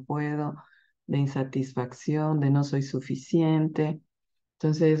logro, de no puedo, de insatisfacción, de no soy suficiente.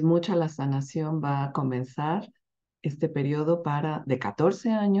 Entonces, mucha la sanación va a comenzar este periodo de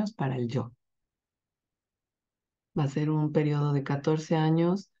 14 años para el yo. Va a ser un periodo de 14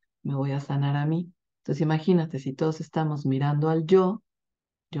 años, me voy a sanar a mí. Entonces, imagínate, si todos estamos mirando al yo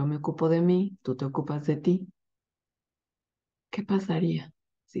me ocupo de mí, tú te ocupas de ti. ¿Qué pasaría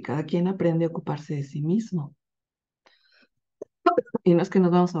si cada quien aprende a ocuparse de sí mismo? Y no es que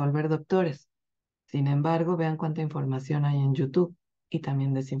nos vamos a volver doctores. Sin embargo, vean cuánta información hay en YouTube y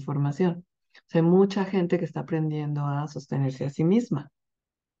también desinformación. O sea, hay mucha gente que está aprendiendo a sostenerse a sí misma.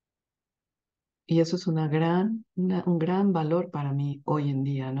 Y eso es un gran valor para mí hoy en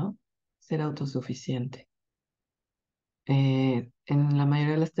día, ¿no? Ser autosuficiente. En la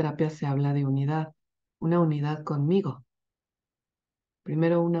mayoría de las terapias se habla de unidad, una unidad conmigo.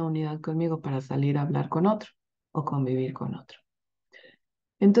 Primero una unidad conmigo para salir a hablar con otro o convivir con otro.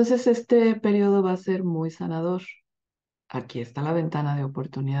 Entonces este periodo va a ser muy sanador. Aquí está la ventana de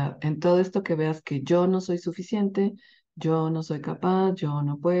oportunidad. En todo esto que veas que yo no soy suficiente, yo no soy capaz, yo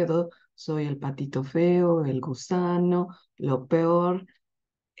no puedo, soy el patito feo, el gusano, lo peor,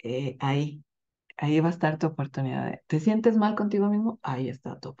 ahí. Ahí va a estar tu oportunidad. ¿Te sientes mal contigo mismo? Ahí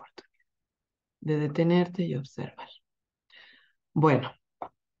está tu oportunidad de detenerte y observar. Bueno,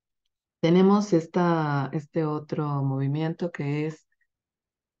 tenemos este otro movimiento que es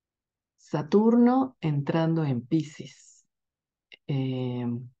Saturno entrando en Piscis. Eh,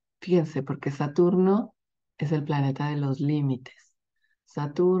 Fíjense, porque Saturno es el planeta de los límites.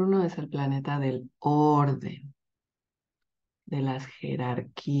 Saturno es el planeta del orden, de las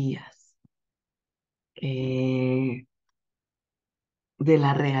jerarquías, eh, de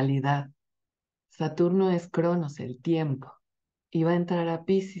la realidad. Saturno es Cronos, el tiempo, y va a entrar a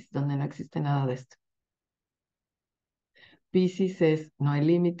Piscis, donde no existe nada de esto. Piscis es, no hay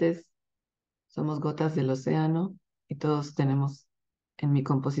límites, somos gotas del océano y todos tenemos, en mi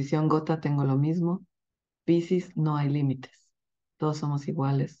composición gota tengo lo mismo. Piscis, no hay límites, todos somos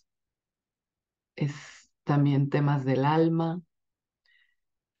iguales. Es también temas del alma,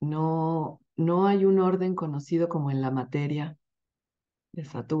 no hay un orden conocido como en la materia de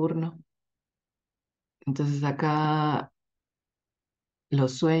Saturno. Entonces acá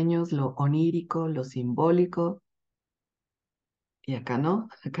los sueños, lo onírico, lo simbólico, y acá no,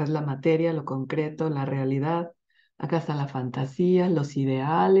 acá es la materia, lo concreto, la realidad, acá está la fantasía, los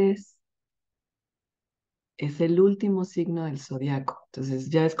ideales, es el último signo del zodiaco. Entonces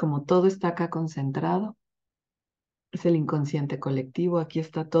ya es como todo está acá concentrado, es el inconsciente colectivo, aquí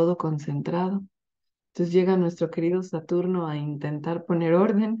está todo concentrado. Entonces llega nuestro querido Saturno a intentar poner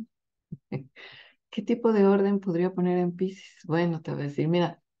orden. ¿Qué tipo de orden podría poner en Piscis? Bueno, te voy a decir,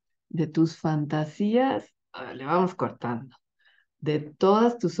 mira, de tus fantasías, le vamos cortando. De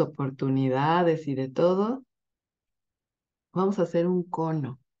todas tus oportunidades y de todo, vamos a hacer un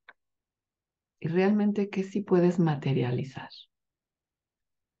cono. Y realmente, ¿qué sí puedes materializar?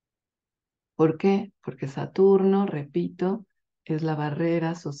 ¿Por qué? Porque Saturno, repito, es la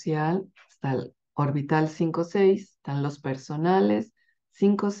barrera social, está el orbital 5-6, están los personales,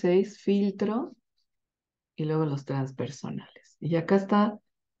 5-6, filtro, y luego los transpersonales. Y acá está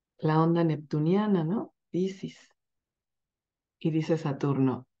la onda neptuniana, ¿no? Piscis. Y dice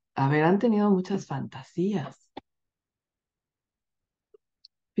Saturno, a ver, han tenido muchas fantasías.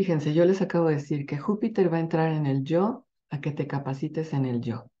 Fíjense, yo les acabo de decir que Júpiter va a entrar en el yo a que te capacites en el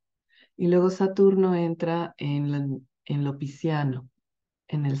yo. Y luego Saturno entra en lo pisciano,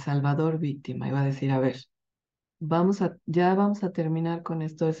 en el Salvador víctima. Y va a decir, a ver, ya vamos a terminar con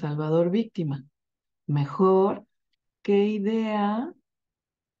esto de Salvador víctima. Mejor, ¿qué idea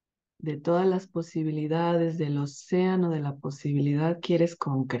de todas las posibilidades del océano de la posibilidad quieres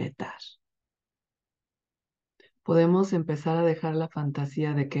concretar? Podemos empezar a dejar la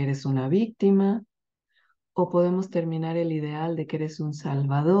fantasía de que eres una víctima, o podemos terminar el ideal de que eres un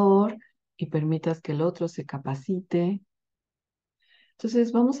salvador y permitas que el otro se capacite.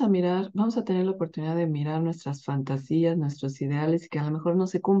 Entonces vamos a mirar, vamos a tener la oportunidad de mirar nuestras fantasías, nuestros ideales que a lo mejor no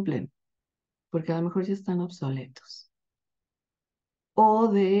se cumplen, porque a lo mejor ya están obsoletos. O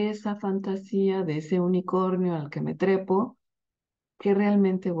de esa fantasía, de ese unicornio al que me trepo, que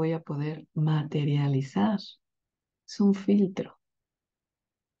realmente voy a poder materializar. Es un filtro.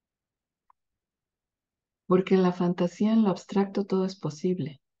 Porque en la fantasía, en lo abstracto, todo es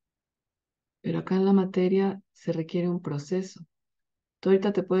posible. Pero acá en la materia se requiere un proceso. Tú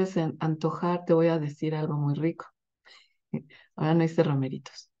ahorita te puedes antojar, te voy a decir algo muy rico. Ahora no hice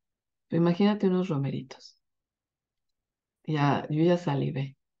romeritos. Pero imagínate unos romeritos. Ya, yo ya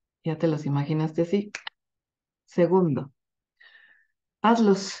salivé. Ya te los imaginaste así. Segundo,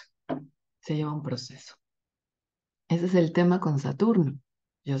 hazlos. Se lleva un proceso. Ese es el tema con Saturno.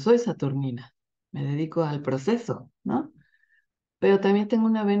 Yo soy Saturnina. Me dedico al proceso, ¿no? Pero también tengo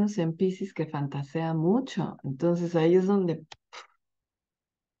una Venus en Piscis que fantasea mucho. Entonces ahí es donde,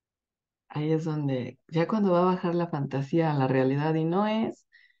 ya cuando va a bajar la fantasía a la realidad y no es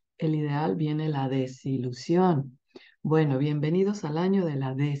el ideal, viene la desilusión. Bueno, bienvenidos al año de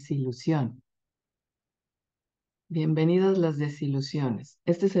la desilusión. Bienvenidas las desilusiones.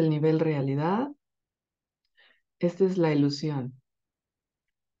 Este es el nivel realidad, esta es la ilusión.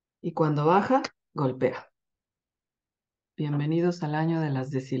 Y cuando baja, golpea. Bienvenidos al año de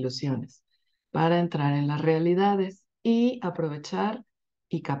las desilusiones, para entrar en las realidades y aprovechar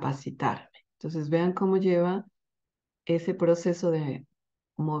y capacitarme. Entonces vean cómo lleva ese proceso de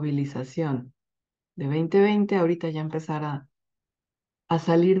movilización de 2020, ahorita ya empezar a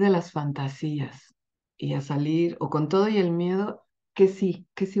salir de las fantasías y a salir, o con todo y el miedo, que sí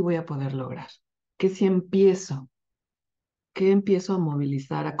voy a poder lograr, que empiezo a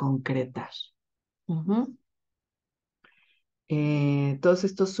movilizar, a concretar. Ujú. Todos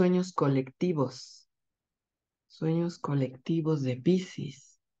estos sueños colectivos de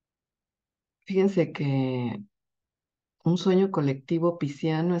Piscis. Fíjense que un sueño colectivo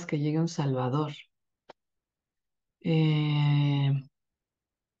pisciano es que llegue un salvador. Eh,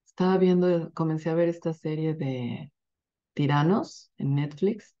 Estaba viendo, comencé a ver esta serie de tiranos en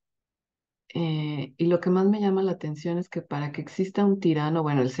Netflix. Y lo que más me llama la atención es que para que exista un tirano,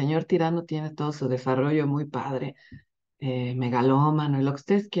 bueno, el señor tirano tiene todo su desarrollo muy padre, megalómano y lo que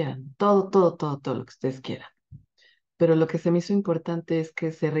ustedes quieran, todo, todo, todo, todo lo que ustedes quieran. Pero lo que se me hizo importante es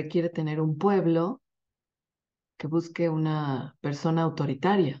que se requiere tener un pueblo que busque una persona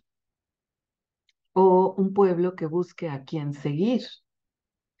autoritaria o un pueblo que busque a quien seguir.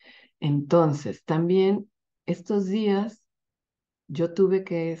 Entonces, también estos días yo tuve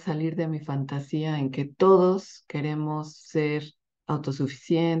que salir de mi fantasía en que todos queremos ser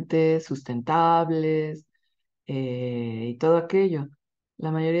autosuficientes, sustentables y todo aquello.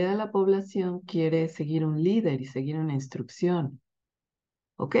 La mayoría de la población quiere seguir un líder y seguir una instrucción.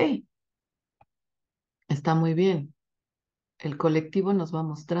 Ok, está muy bien. El colectivo nos va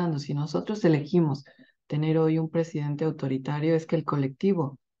mostrando. Si nosotros elegimos tener hoy un presidente autoritario, es que el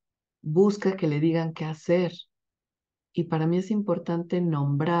colectivo busca que le digan qué hacer. Y para mí es importante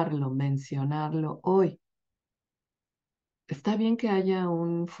nombrarlo, mencionarlo hoy. Está bien que haya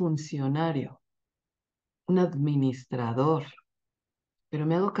un funcionario, un administrador, pero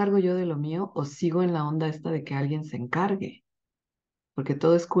 ¿me hago cargo yo de lo mío o sigo en la onda esta de que alguien se encargue? Porque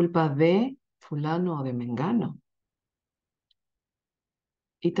todo es culpa de fulano o de mengano.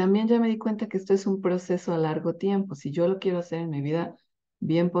 Y también ya me di cuenta que esto es un proceso a largo tiempo. Si yo lo quiero hacer en mi vida,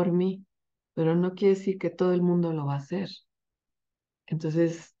 bien por mí, pero no quiere decir que todo el mundo lo va a hacer.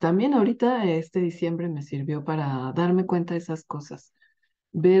 Entonces, también ahorita este diciembre me sirvió para darme cuenta de esas cosas,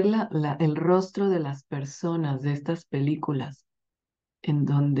 ver el rostro de las personas de estas películas, en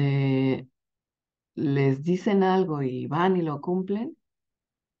donde les dicen algo y van y lo cumplen,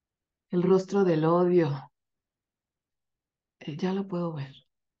 el rostro del odio, ya lo puedo ver.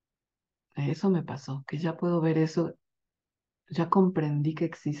 Eso me pasó, que ya puedo ver eso, ya comprendí que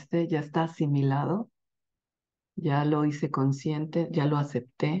existe, ya está asimilado, ya lo hice consciente, ya lo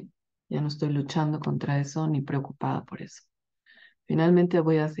acepté, ya no estoy luchando contra eso ni preocupada por eso. Finalmente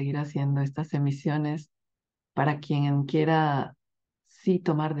voy a seguir haciendo estas emisiones para quien quiera sí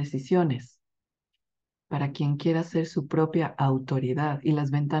tomar decisiones, para quien quiera ser su propia autoridad. Y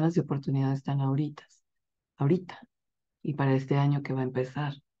las ventanas de oportunidad están ahorita, y para este año que va a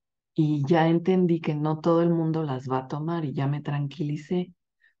empezar. Y ya entendí que no todo el mundo las va a tomar y ya me tranquilicé,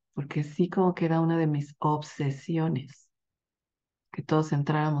 porque sí como que era una de mis obsesiones, que todos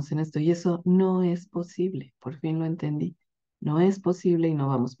entráramos en esto. Y eso no es posible, por fin lo entendí. No es posible y no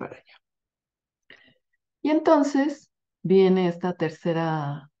vamos para allá. Y entonces viene este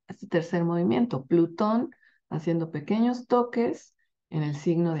tercer movimiento, Plutón haciendo pequeños toques en el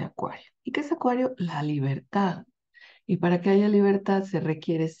signo de Acuario. ¿Y qué es Acuario? La libertad. Y para que haya libertad se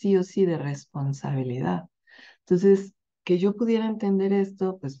requiere sí o sí de responsabilidad. Entonces, que yo pudiera entender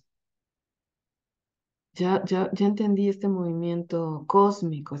esto, pues ya entendí este movimiento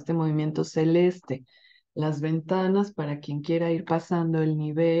cósmico, este movimiento celeste, las ventanas para quien quiera ir pasando el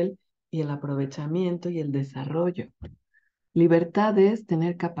nivel y el aprovechamiento y el desarrollo. Libertad es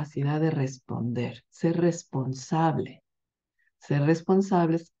tener capacidad de responder, ser responsable. Ser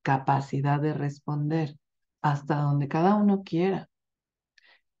responsable es capacidad de responder hasta donde cada uno quiera.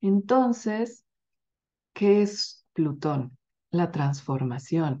 Entonces, ¿qué es Plutón? La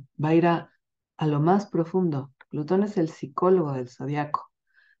transformación. Va a ir a lo más profundo. Plutón es el psicólogo del zodiaco.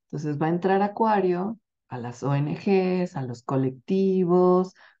 Entonces va a entrar Acuario, a las ONGs, a los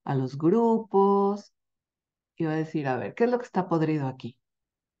colectivos, a los grupos, y va a decir, a ver, ¿qué es lo que está podrido aquí?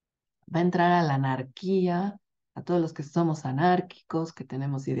 Va a entrar a la anarquía, a todos los que somos anárquicos, que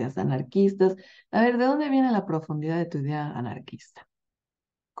tenemos ideas anarquistas. A ver, ¿de dónde viene la profundidad de tu idea anarquista?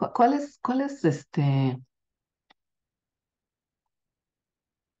 ¿Cuál es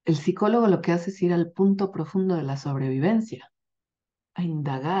el psicólogo lo que hace es ir al punto profundo de la sobrevivencia, a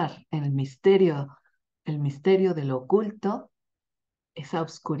indagar en el misterio de lo oculto, esa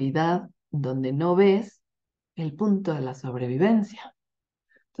oscuridad donde no ves el punto de la sobrevivencia.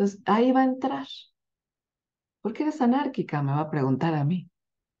 Entonces, ahí va a entrar. ¿Por qué eres anárquica? Me va a preguntar a mí.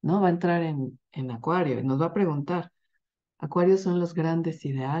 ¿No? Va a entrar en Acuario y nos va a preguntar. Acuario son los grandes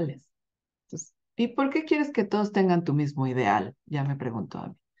ideales. Entonces, ¿y por qué quieres que todos tengan tu mismo ideal? Ya me preguntó a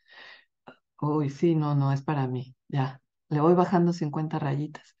mí. Uy, sí, no, no es para mí. Ya, le voy bajando 50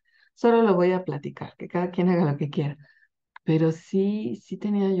 rayitas. Solo lo voy a platicar, que cada quien haga lo que quiera. Pero sí, sí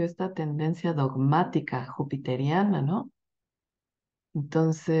tenía yo esta tendencia dogmática jupiteriana, ¿no?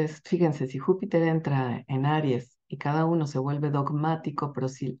 Entonces, fíjense, si Júpiter entra en Aries y cada uno se vuelve dogmático,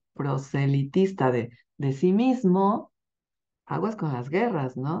 proselitista de sí mismo, aguas con las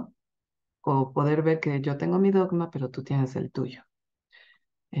guerras, ¿no? O poder ver que yo tengo mi dogma, pero tú tienes el tuyo.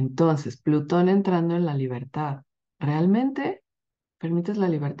 Entonces, Plutón entrando en la libertad. ¿Realmente permites la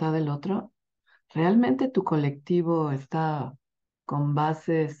libertad del otro? ¿Realmente tu colectivo está con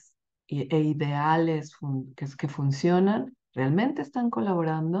bases e ideales que funcionan? ¿Realmente están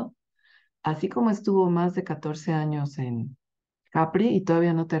colaborando? Así como estuvo más de 14 años en Capri y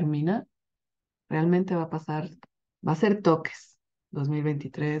todavía no termina, realmente va a pasar, va a ser toques.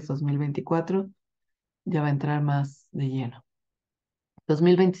 2023, 2024, ya va a entrar más de lleno.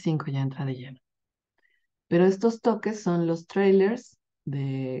 2025 ya entra de lleno. Pero estos toques son los trailers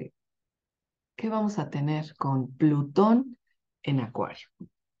de qué vamos a tener con Plutón en Acuario.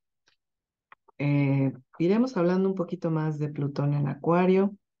 Iremos hablando un poquito más de Plutón en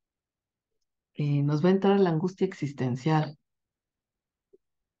Acuario. Nos va a entrar la angustia existencial.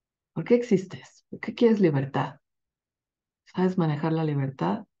 ¿Por qué existes? ¿Por qué quieres libertad? ¿Sabes manejar la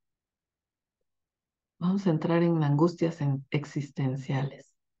libertad? Vamos a entrar en angustias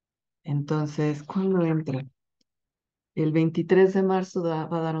existenciales. Entonces, ¿cuándo entra? El 23 de marzo va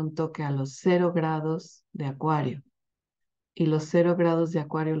a dar un toque a los 0 grados de Acuario. Y los 0 grados de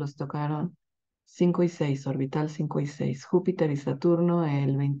Acuario los tocaron 5 y 6, orbital 5 y 6, Júpiter y Saturno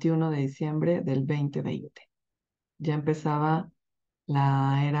el 21 de diciembre del 2020. Ya empezaba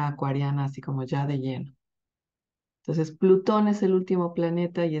la era acuariana así como ya de lleno. Entonces, Plutón es el último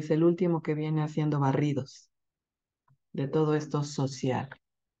planeta y es el último que viene haciendo barridos de todo esto social.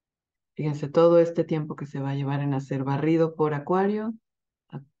 Fíjense, todo este tiempo que se va a llevar en hacer barrido por Acuario,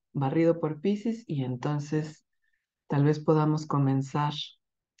 barrido por Piscis, y entonces tal vez podamos comenzar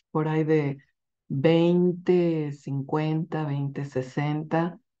por ahí de 2050,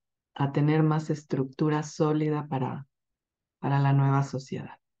 2060 a tener más estructura sólida para la nueva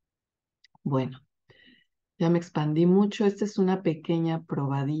sociedad. Bueno, ya me expandí mucho. Esta es una pequeña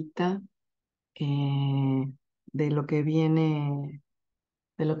probadita eh, de lo que viene,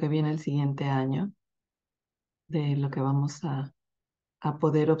 de lo que viene el siguiente año, de lo que vamos a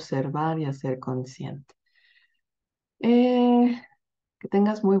poder observar y hacer consciente. Que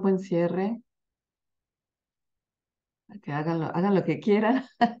tengas muy buen cierre, que hagan lo que quieran,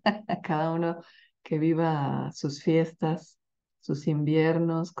 cada uno que viva sus fiestas, sus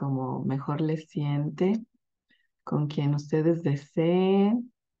inviernos como mejor les siente, con quien ustedes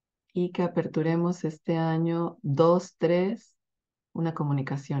deseen y que aperturemos este año 2-3 una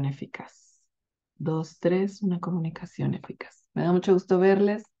comunicación eficaz. 2-3 una comunicación eficaz. Me da mucho gusto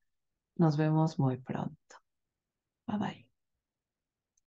verles. Nos vemos muy pronto. Bye bye.